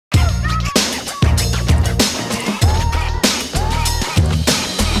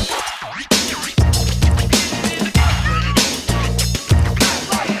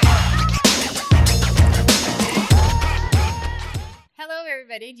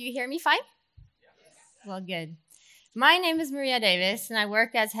you hear me fine? Well, good. My name is Maria Davis, and I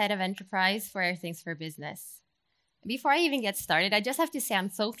work as head of enterprise for Airthings for Business. Before I even get started, I just have to say I'm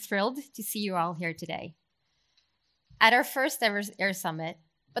so thrilled to see you all here today at our first ever Air Summit.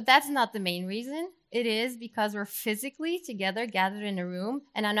 But that's not the main reason. It is because we're physically together, gathered in a room,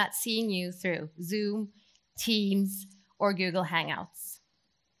 and I'm not seeing you through Zoom, Teams, or Google Hangouts.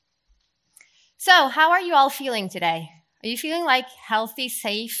 So, how are you all feeling today? Are you feeling like healthy,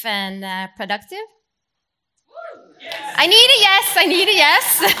 safe, and productive? Yes. I need a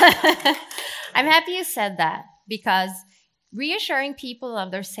yes. I'm happy you said that because reassuring people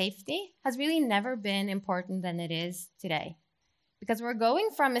of their safety has really never been important than it is today. Because we're going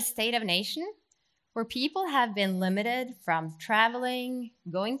from a state of nation where people have been limited from traveling,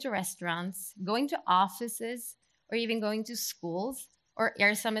 going to restaurants, going to offices, or even going to schools or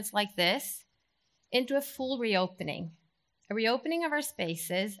air summits like this, into a full reopening. A reopening of our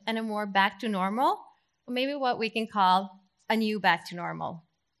spaces and a more back to normal, or maybe what we can call a new back to normal.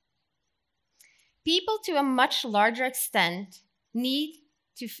 People, to a much larger extent, need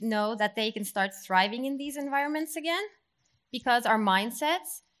to know that they can start thriving in these environments again, because our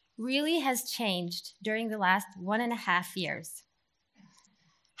mindsets really has changed during the last 1.5 years.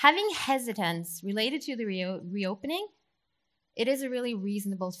 Having hesitance related to the reopening, it is a really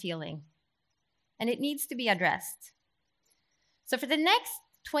reasonable feeling, and it needs to be addressed. So for the next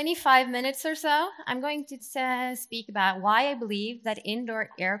 25 minutes or so, I'm going to speak about why I believe that indoor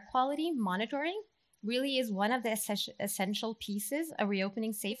air quality monitoring really is one of the essential pieces of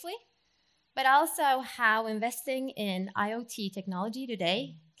reopening safely, but also how investing in IoT technology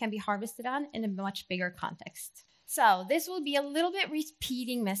today can be harvested on in a much bigger context. So this will be a little bit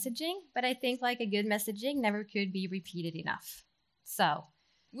repeating messaging, but I think like a good messaging never could be repeated enough. So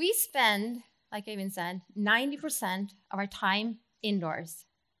we spend, like I even said, 90% of our time indoors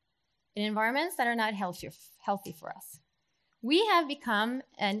in environments that are not healthy for us. We have become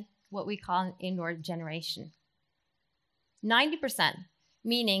what we call an indoor generation. 90%.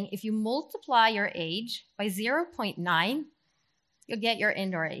 Meaning, if you multiply your age by 0.9, you'll get your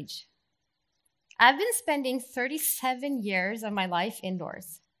indoor age. I've been spending 37 years of my life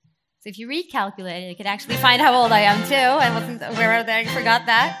indoors. So if you recalculate it, you can actually find how old I am too. I wasn't aware of that, I forgot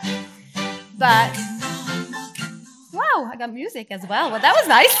that. But, wow, I got music as well. Well, that was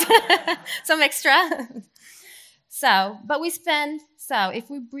nice. Some extra. If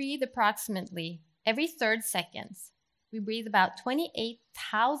we breathe approximately every 30 seconds, we breathe about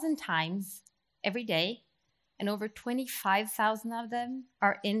 28,000 times every day, and over 25,000 of them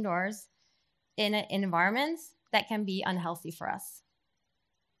are indoors in environments that can be unhealthy for us.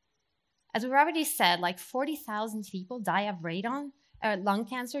 As we've already said, like 40,000 people die of lung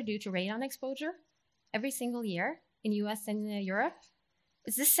cancer due to radon exposure every single year in US and Europe.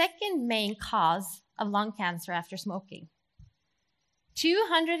 It's the second main cause of lung cancer after smoking.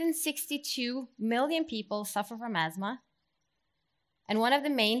 262 million people suffer from asthma, and one of the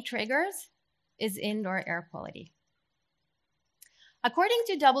main triggers is indoor air quality. According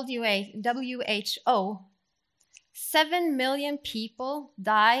to WHO, 7 million people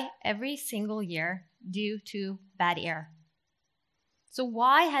die every single year due to bad air. So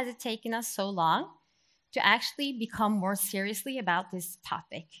why has it taken us so long to actually become more seriously about this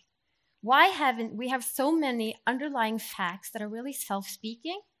topic? Why haven't we have so many underlying facts that are really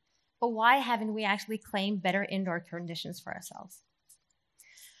self-speaking, but why haven't we actually claimed better indoor conditions for ourselves?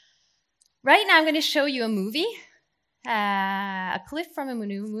 Right now, I'm going to show you a movie, a clip from a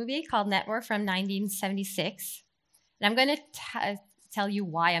movie called Network from 1976. And I'm going to tell you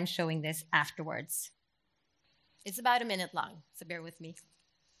why I'm showing this afterwards. It's about a minute long, so bear with me.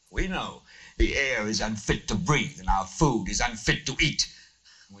 We know the air is unfit to breathe and our food is unfit to eat.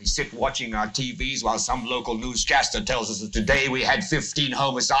 We sit watching our TVs while some local newscaster tells us that today we had 15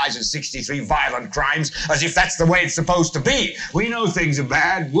 homicides and 63 violent crimes, as if that's the way it's supposed to be. We know things are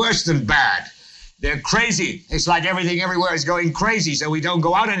bad, worse than bad. They're crazy. It's like everything everywhere is going crazy, so we don't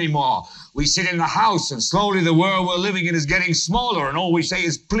go out anymore. We sit in the house, and slowly the world we're living in is getting smaller, and all we say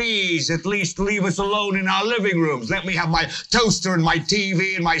is, please, at least leave us alone in our living rooms. Let me have my toaster and my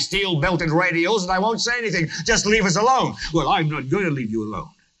TV and my steel-belted radios, and I won't say anything. Just leave us alone. Well, I'm not going to leave you alone.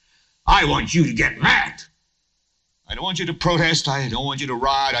 I want you to get mad. I don't want you to protest. I don't want you to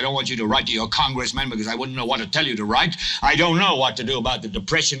riot. I don't want you to write to your congressman because I wouldn't know what to tell you to write. I don't know what to do about the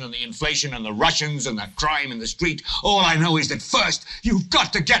depression and the inflation and the Russians and the crime in the street. All I know is that first, you've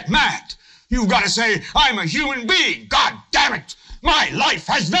got to get mad. You've got to say, I'm a human being. God damn it. My life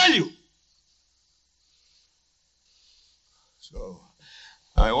has value. So,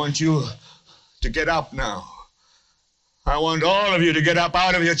 I want you to get up now. I want all of you to get up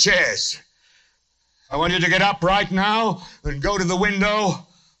out of your chairs. I want you to get up right now and go to the window,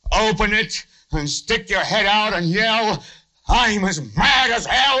 open it, and stick your head out and yell, "I'm as mad as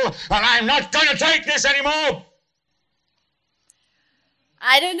hell, and I'm not going to take this anymore!"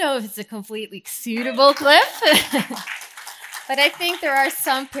 I don't know if it's a completely suitable clip, but I think there are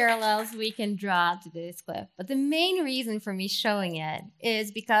some parallels we can draw to this clip. But the main reason for me showing it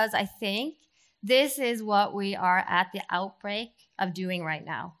is because I think this is what we are at the outbreak of doing right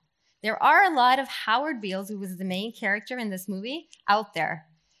now. There are a lot of Howard Beals, who was the main character in this movie, out there,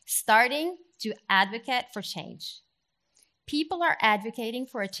 starting to advocate for change. People are advocating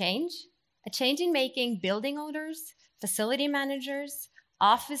for a change in making building owners, facility managers,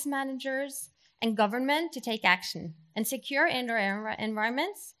 office managers, and government to take action and secure indoor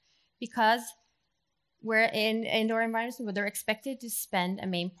environments, because we're in indoor environments where they're expected to spend a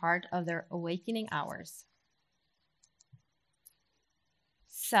main part of their awakening hours.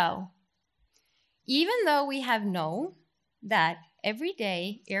 So, even though we have known that every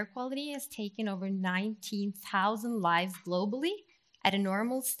day air quality has taken over 19,000 lives globally at a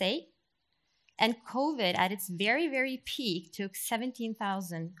normal state, and COVID at its very, very peak took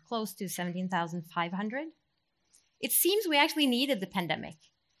 17,000, close to 17,500, it seems we actually needed the pandemic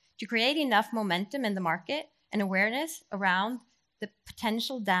to create enough momentum in the market and awareness around the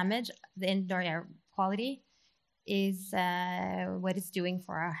potential damage the indoor air quality is what it's doing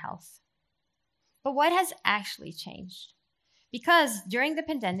for our health. But what has actually changed? Because during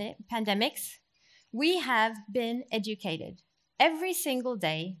the pandemics, we have been educated every single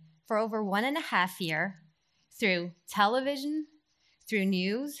day for over 1.5 years through television, through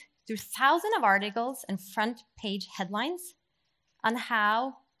news, through thousands of articles and front page headlines on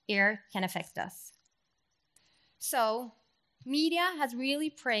how air can affect us. So, media has really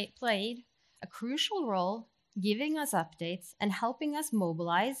played a crucial role giving us updates and helping us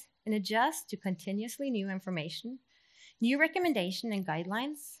mobilize and adjust to continuously new information, new recommendation and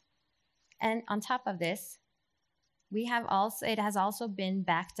guidelines. And on top of this, it has also been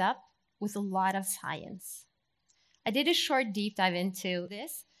backed up with a lot of science. I did a short deep dive into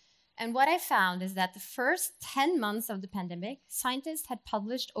this, and what I found is that the first 10 months of the pandemic, scientists had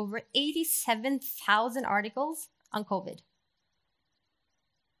published over 87,000 articles on COVID.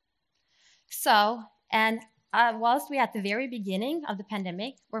 So, whilst we at the very beginning of the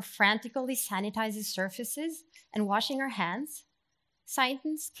pandemic were frantically sanitizing surfaces and washing our hands,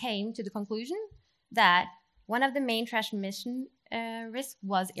 scientists came to the conclusion that one of the main transmission risks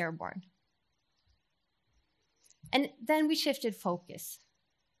was airborne. And then we shifted focus.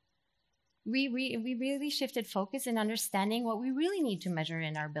 We really shifted focus in understanding what we really need to measure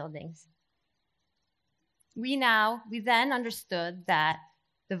in our buildings. We then understood that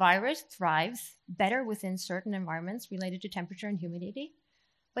the virus thrives better within certain environments related to temperature and humidity.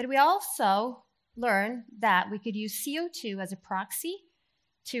 But we also learned that we could use CO2 as a proxy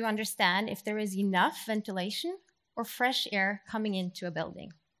to understand if there is enough ventilation or fresh air coming into a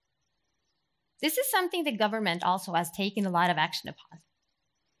building. This is something the government also has taken a lot of action upon.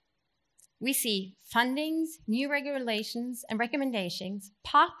 We see fundings, new regulations, and recommendations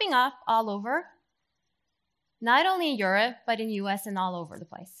popping up all over, not only in Europe, but in US and all over the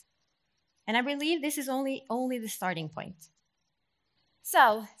place. And I believe this is only the starting point.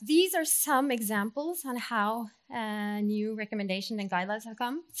 So these are some examples on how new recommendations and guidelines have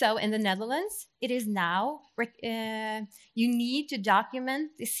come. So in the Netherlands, it is now, you need to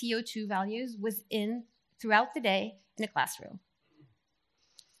document the CO2 values throughout the day in a classroom.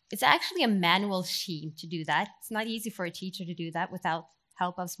 It's actually a manual sheet to do that. It's not easy for a teacher to do that without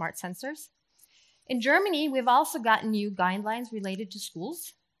help of smart sensors. In Germany, we've also gotten new guidelines related to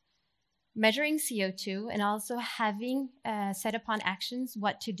schools, measuring CO2, and also having set upon actions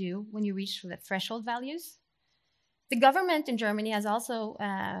what to do when you reach the threshold values. The government in Germany has also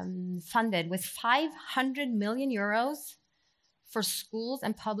funded with 500 million euros for schools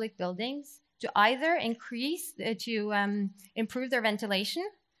and public buildings to either improve their ventilation,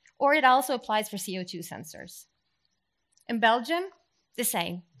 or it also applies for CO2 sensors. In Belgium, the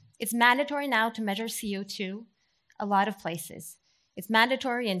same. It's mandatory now to measure CO2 a lot of places. It's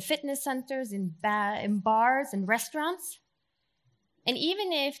mandatory in fitness centers, in bars and restaurants. And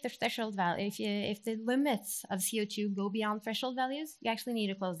even if the threshold value, if the limits of CO2 go beyond threshold values, you actually need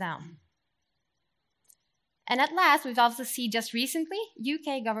to close down. And at last, we've also seen just recently,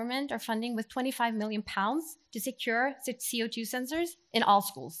 UK government are funding with £25 million to secure CO2 sensors in all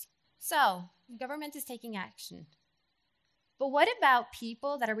schools. So, the government is taking action. But what about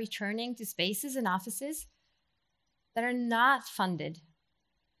people that are returning to spaces and offices that are not funded?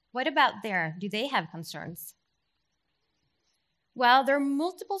 What about there? Do they have concerns? Well, there are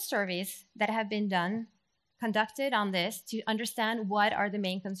multiple surveys that have been conducted on this to understand what are the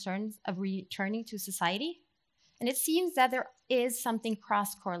main concerns of returning to society. And it seems that there is something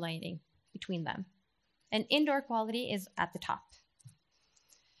cross-correlating between them. And indoor quality is at the top.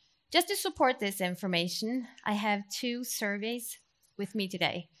 Just to support this information, I have 2 surveys with me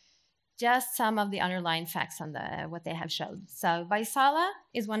today. Just some of the underlying facts on what they have showed. So Vaisala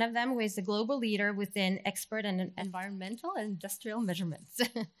is one of them, who is the global leader within expert and environmental and industrial measurements.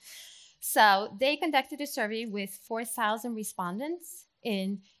 So they conducted a survey with 4,000 respondents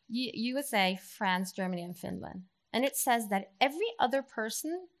in USA, France, Germany, and Finland. And it says that every other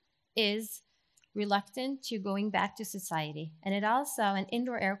person is reluctant to going back to society. And it also, an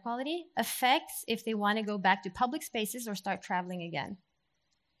indoor air quality, affects if they want to go back to public spaces or start traveling again.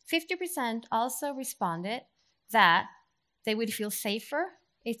 50% also responded that they would feel safer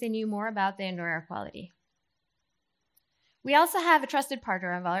if they knew more about the indoor air quality. We also have a trusted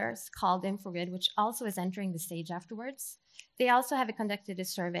partner of ours called InfoGrid, which also is entering the stage afterwards. They also have conducted a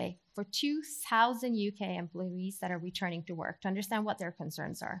survey for 2,000 UK employees that are returning to work to understand what their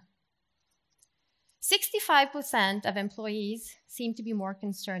concerns are. 65% of employees seem to be more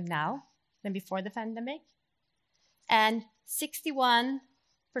concerned now than before the pandemic, and 61%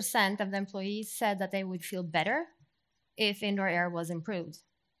 of the employees said that they would feel better if indoor air was improved.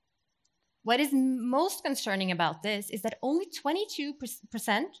 What is most concerning about this is that only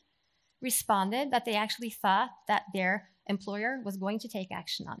 22% responded that they actually thought that their employer was going to take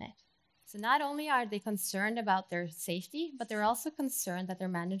action on it. So not only are they concerned about their safety, but they're also concerned that their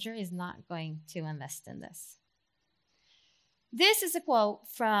manager is not going to invest in this. This is a quote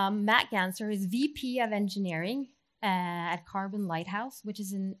from Matt Ganser, who is VP of Engineering at Carbon Lighthouse, which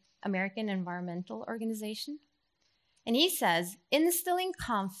is an American environmental organization. And he says, instilling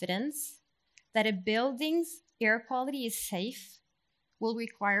confidence that a building's air quality is safe will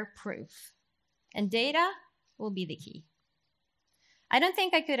require proof, and data will be the key. I don't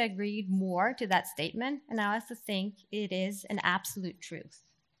think I could agree more to that statement, and I also think it is an absolute truth.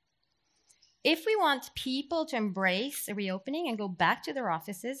 If we want people to embrace a reopening and go back to their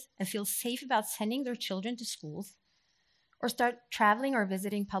offices and feel safe about sending their children to schools or start traveling or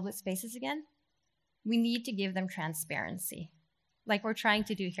visiting public spaces again, we need to give them transparency, like we're trying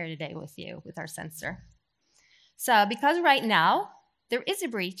to do here today with you, with our sensor. So because right now, there is a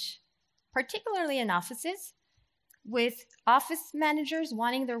breach, particularly in offices, with office managers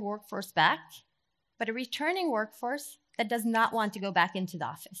wanting their workforce back, but a returning workforce that does not want to go back into the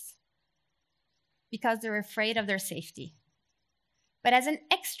office because they're afraid of their safety. But as an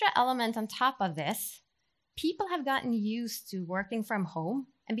extra element on top of this, people have gotten used to working from home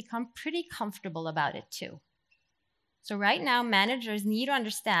and become pretty comfortable about it too. So right now, managers need to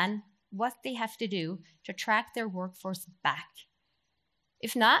understand what they have to do to attract their workforce back.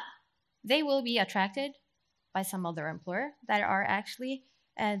 If not, they will be attracted by some other employer that are actually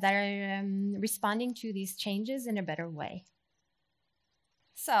responding to these changes in a better way.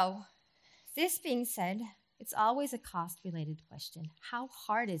 So, this being said, it's always a cost-related question. How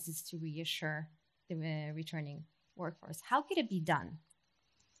hard is this to reassure the returning workforce? How could it be done?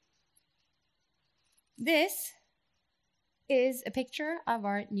 This is a picture of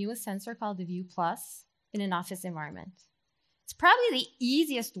our newest sensor called the View Plus in an office environment. It's probably the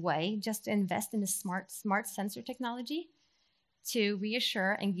easiest way just to invest in a smart sensor technology to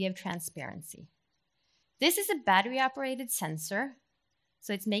reassure and give transparency. This is a battery-operated sensor,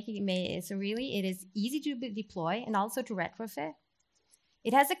 so it is easy to deploy and also to retrofit.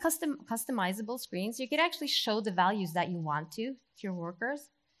 It has a customizable screen, so you could actually show the values that you want to your workers.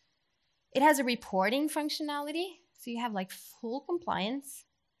 It has a reporting functionality, so you have like full compliance,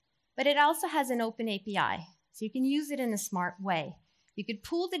 but it also has an open API, so you can use it in a smart way. You could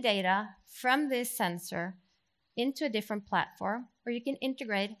pull the data from this sensor into a different platform, or you can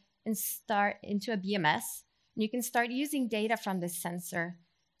integrate and start into a BMS, and you can start using data from this sensor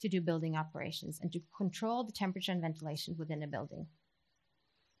to do building operations and to control the temperature and ventilation within a building.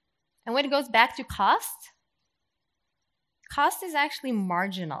 And when it goes back to cost is actually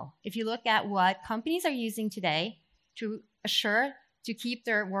marginal. If you look at what companies are using today to keep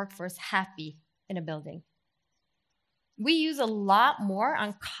their workforce happy in a building. We use a lot more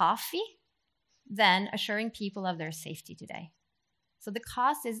on coffee than assuring people of their safety today. So the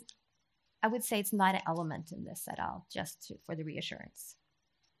cost is, I would say it's not an element in this at all, just for the reassurance.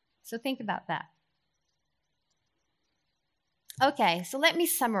 So think about that. Okay, so let me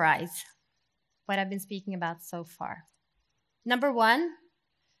summarize what I've been speaking about so far. Number one,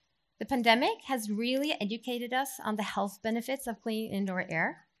 the pandemic has really educated us on the health benefits of clean indoor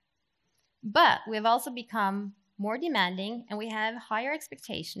air, but we have also become more demanding, and we have higher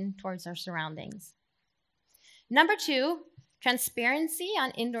expectation towards our surroundings. Number 2, transparency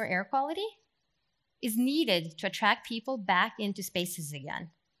on indoor air quality is needed to attract people back into spaces again.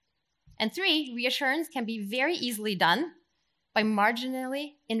 And 3, reassurance can be very easily done by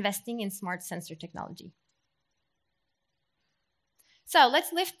marginally investing in smart sensor technology. So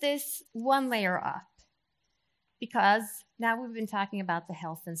let's lift this one layer up, because now we've been talking about the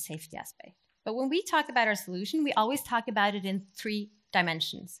health and safety aspect. But when we talk about our solution, we always talk about it in 3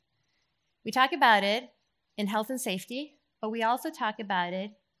 dimensions. We talk about it in health and safety, but we also talk about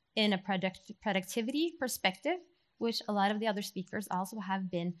it in a productivity perspective, which a lot of the other speakers also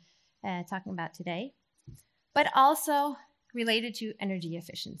have been talking about today, but also related to energy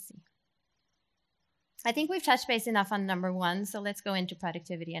efficiency. I think we've touched base enough on number 1, so let's go into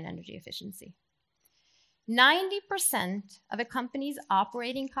productivity and energy efficiency. 90% of a company's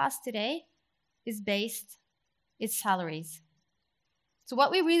operating cost today is its salaries. So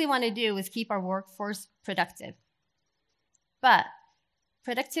what we really want to do is keep our workforce productive. But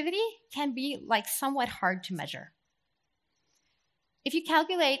productivity can be somewhat hard to measure. If you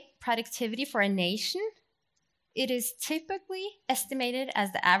calculate productivity for a nation, it is typically estimated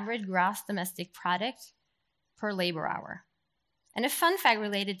as the average gross domestic product per labor hour. And a fun fact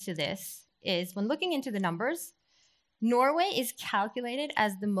related to this is when looking into the numbers, Norway is calculated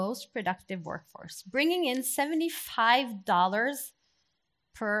as the most productive workforce, bringing in $75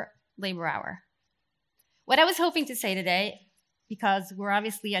 per labor hour. What I was hoping to say today, because we're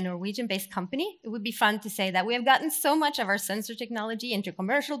obviously a Norwegian-based company, it would be fun to say that we have gotten so much of our sensor technology into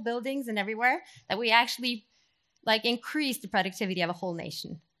commercial buildings and everywhere that we actually increase the productivity of a whole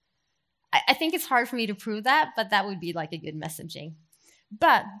nation. I think it's hard for me to prove that, but that would be a good messaging.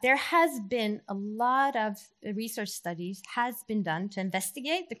 But there has been a lot of research studies has been done to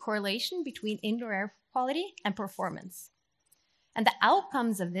investigate the correlation between indoor air quality and performance. And the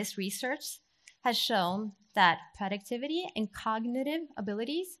outcomes of this research has shown that productivity and cognitive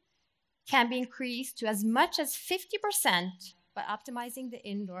abilities can be increased to as much as 50% by optimizing the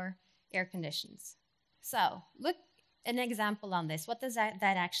indoor air conditions. So look an example on this. What does that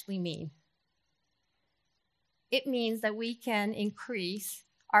actually mean? It means that we can increase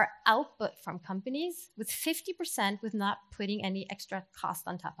our output from companies with 50% with not putting any extra cost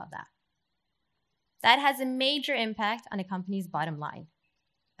on top of that. That has a major impact on a company's bottom line,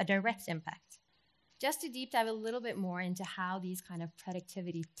 a direct impact. Just to deep dive a little bit more into how these kind of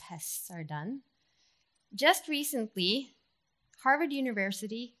productivity tests are done, just recently, Harvard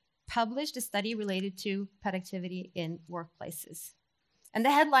University published a study related to productivity in workplaces. And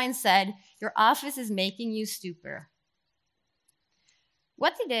the headline said, "Your office is making you stupider."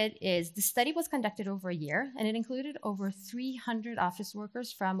 What they did is the study was conducted over a year, and it included over 300 office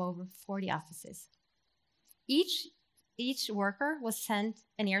workers from over 40 offices. Each worker was sent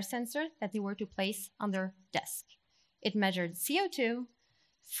an air sensor that they were to place on their desk. It measured CO2,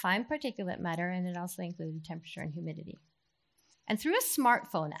 fine particulate matter, and it also included temperature and humidity. And through a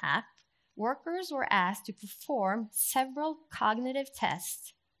smartphone app, workers were asked to perform several cognitive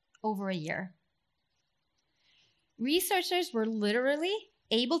tests over a year. Researchers were literally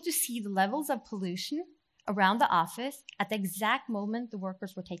able to see the levels of pollution around the office at the exact moment the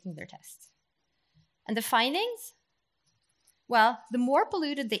workers were taking their tests. And the findings? Well, the more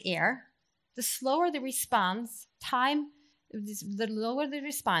polluted the air, the slower the response time, the lower the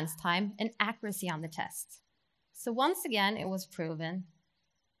response time and accuracy on the test. So once again, it was proven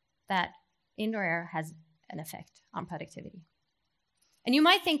that indoor air has an effect on productivity. And you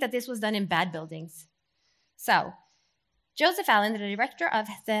might think that this was done in bad buildings. So Joseph Allen, the director of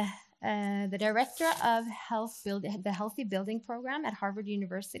the Healthy Building Program at Harvard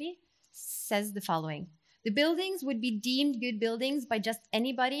University, says the following: the buildings would be deemed good buildings by just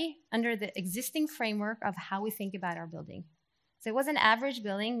anybody under the existing framework of how we think about our building. So it was an average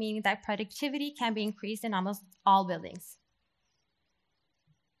building, meaning that productivity can be increased in almost all buildings.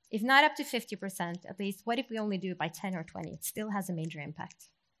 If not up to 50%, at least, what if we only do it by 10 or 20? It still has a major impact.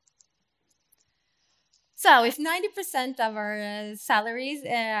 So if 90% of our salaries,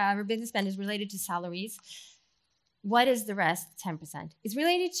 our business spend is related to salaries, what is the rest, 10%? It's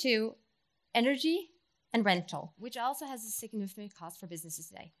related to energy and rental, which also has a significant cost for businesses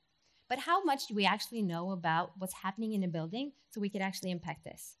today. But how much do we actually know about what's happening in a building so we could actually impact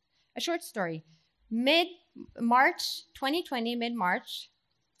this? A short story. Mid-March 2020, mid-March,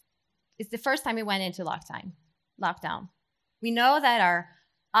 is the first time we went into lockdown. We know that our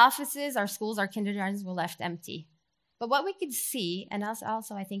offices, our schools, our kindergartens were left empty. But what we could see, and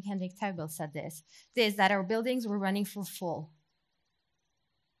also I think Henrik Taubel said this, is that our buildings were running for full.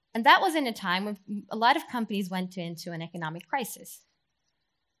 And that was in a time when a lot of companies went into an economic crisis.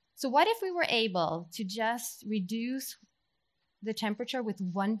 So what if we were able to just reduce the temperature with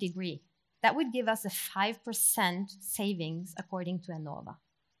 1 degree? That would give us a 5% savings according to Enova.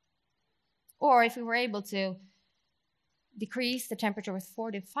 Or if we were able to decrease the temperature with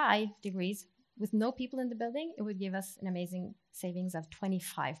 4 to 5 degrees with no people in the building, it would give us an amazing savings of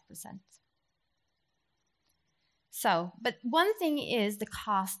 25%. So, but one thing is the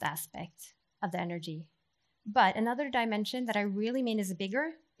cost aspect of the energy. But another dimension that I really mean is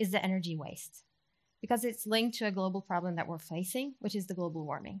bigger is the energy waste, because it's linked to a global problem that we're facing, which is the global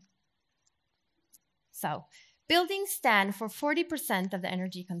warming. So, buildings stand for 40% of the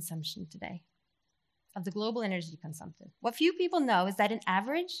energy consumption today, of the global energy consumption. What few people know is that in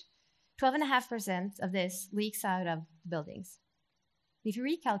average, 12.5% of this leaks out of buildings. If you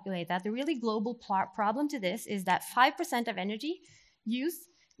recalculate that, the really global problem to this is that 5% of energy use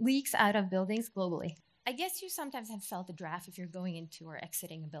leaks out of buildings globally. I guess you sometimes have felt a draft if you're going into or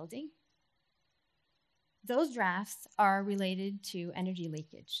exiting a building. Those drafts are related to energy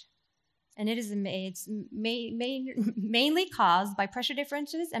leakage. And it's mainly caused by pressure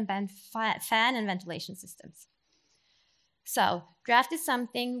differences and fan and ventilation systems. So, draft is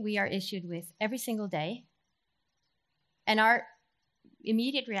something we are issued with every single day. And our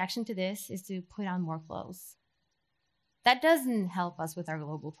immediate reaction to this is to put on more clothes. That doesn't help us with our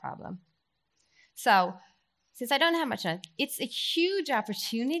global problem. So, since I don't have much time, it's a huge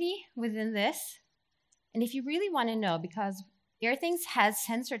opportunity within this. And if you really want to know, because Airthings has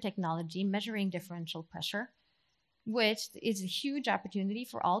sensor technology measuring differential pressure, which is a huge opportunity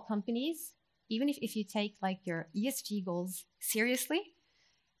for all companies, even if you take like your ESG goals seriously,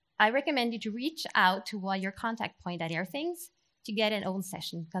 I recommend you to reach out to your contact point at Airthings to get an own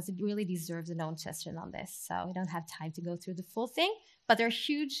session, because it really deserves an own session on this. So I don't have time to go through the full thing, but there are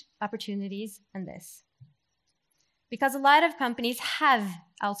huge opportunities in this. Because a lot of companies have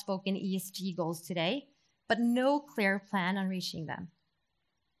outspoken ESG goals today, but no clear plan on reaching them.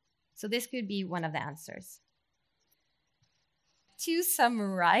 So this could be one of the answers. To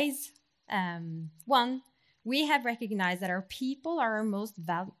summarize, one, we have recognized that our people are our most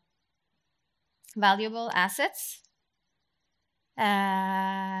valuable assets,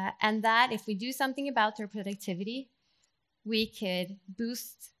 and that if we do something about their productivity, we could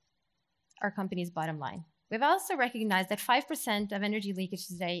boost our company's bottom line. We've also recognized that 5% of energy leakage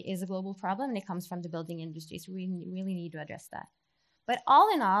today is a global problem, and it comes from the building industry, so we really need to address that. But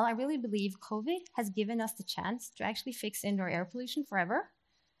all in all, I really believe COVID has given us the chance to actually fix indoor air pollution forever.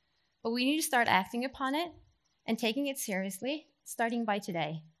 But we need to start acting upon it and taking it seriously, starting by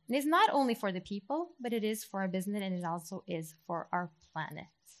today. And it's not only for the people, but it is for our business, and it also is for our planet.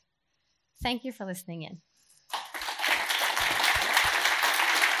 Thank you for listening in.